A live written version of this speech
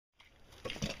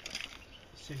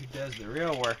see who does the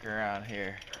real work around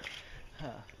here. Huh.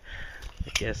 I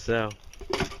guess so.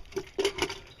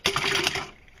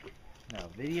 Now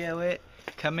video it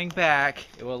coming back.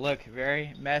 It will look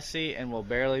very messy and we'll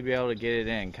barely be able to get it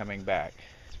in coming back.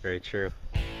 It's very true.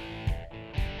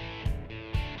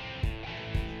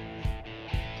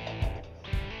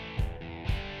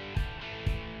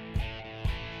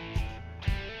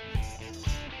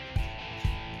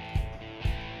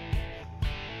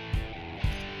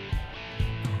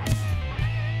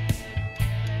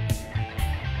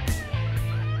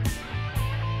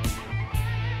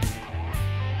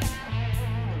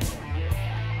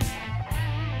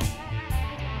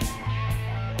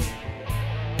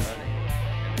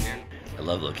 I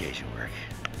love location work.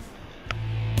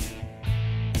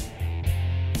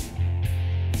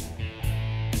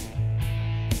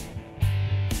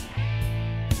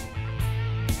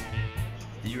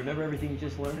 Do you remember everything you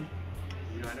just learned?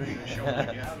 I don't even show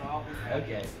them yet.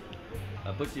 Okay.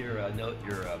 Put your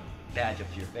badge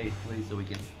up to your face, please, so we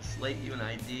can slate you an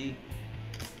ID.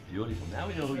 Beautiful. Now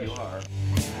we know who you are.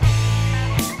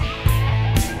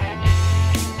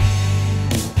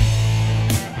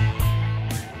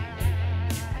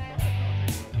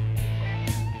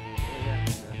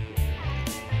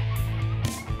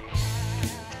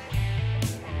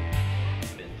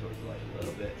 Bend towards the light a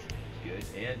little bit. Good.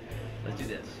 And let's do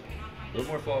this. A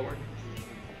little more forward.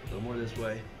 A little more this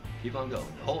way. Keep on going.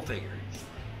 The whole finger.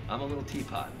 I'm a little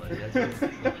teapot, buddy.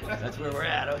 That's where we're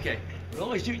at. Okay. We're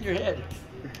only shooting your head.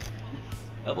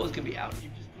 Elbows can be out. You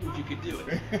just proved you could do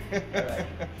it. All right.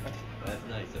 That's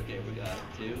nice. Okay, we got it.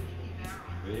 2.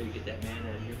 Ready to get that man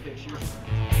out of your picture.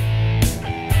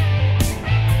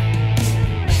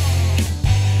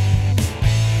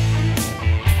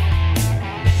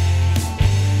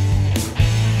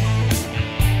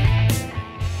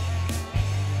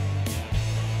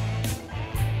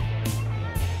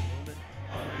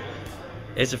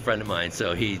 It's a friend of mine,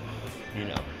 so he'll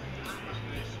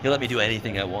let me do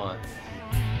anything I want.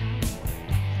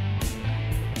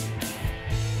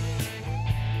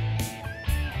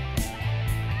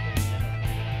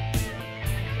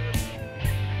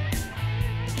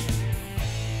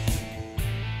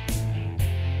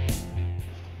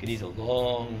 Could use a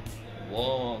long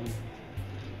lens.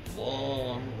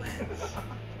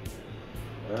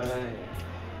 Alright.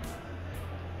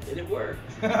 Did it work?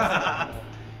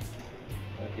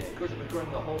 Okay, of course I'm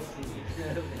recording the whole scene.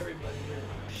 Everybody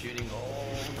shooting all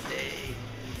day,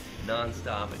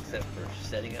 non-stop, except for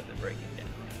setting up and breaking down.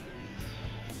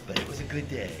 But it was a good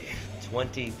day.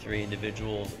 23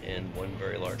 individuals and one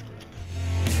very large group.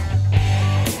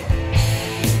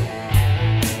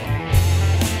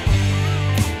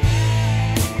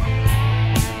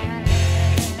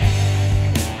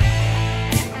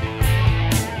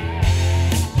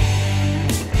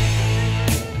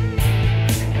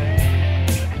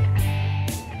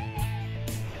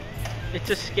 It's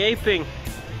escaping.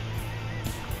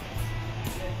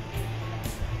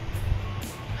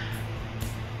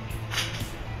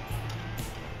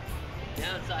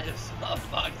 Downside of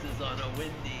softboxes on a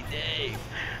windy day.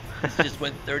 This just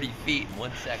went 30 feet in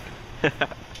 1 second.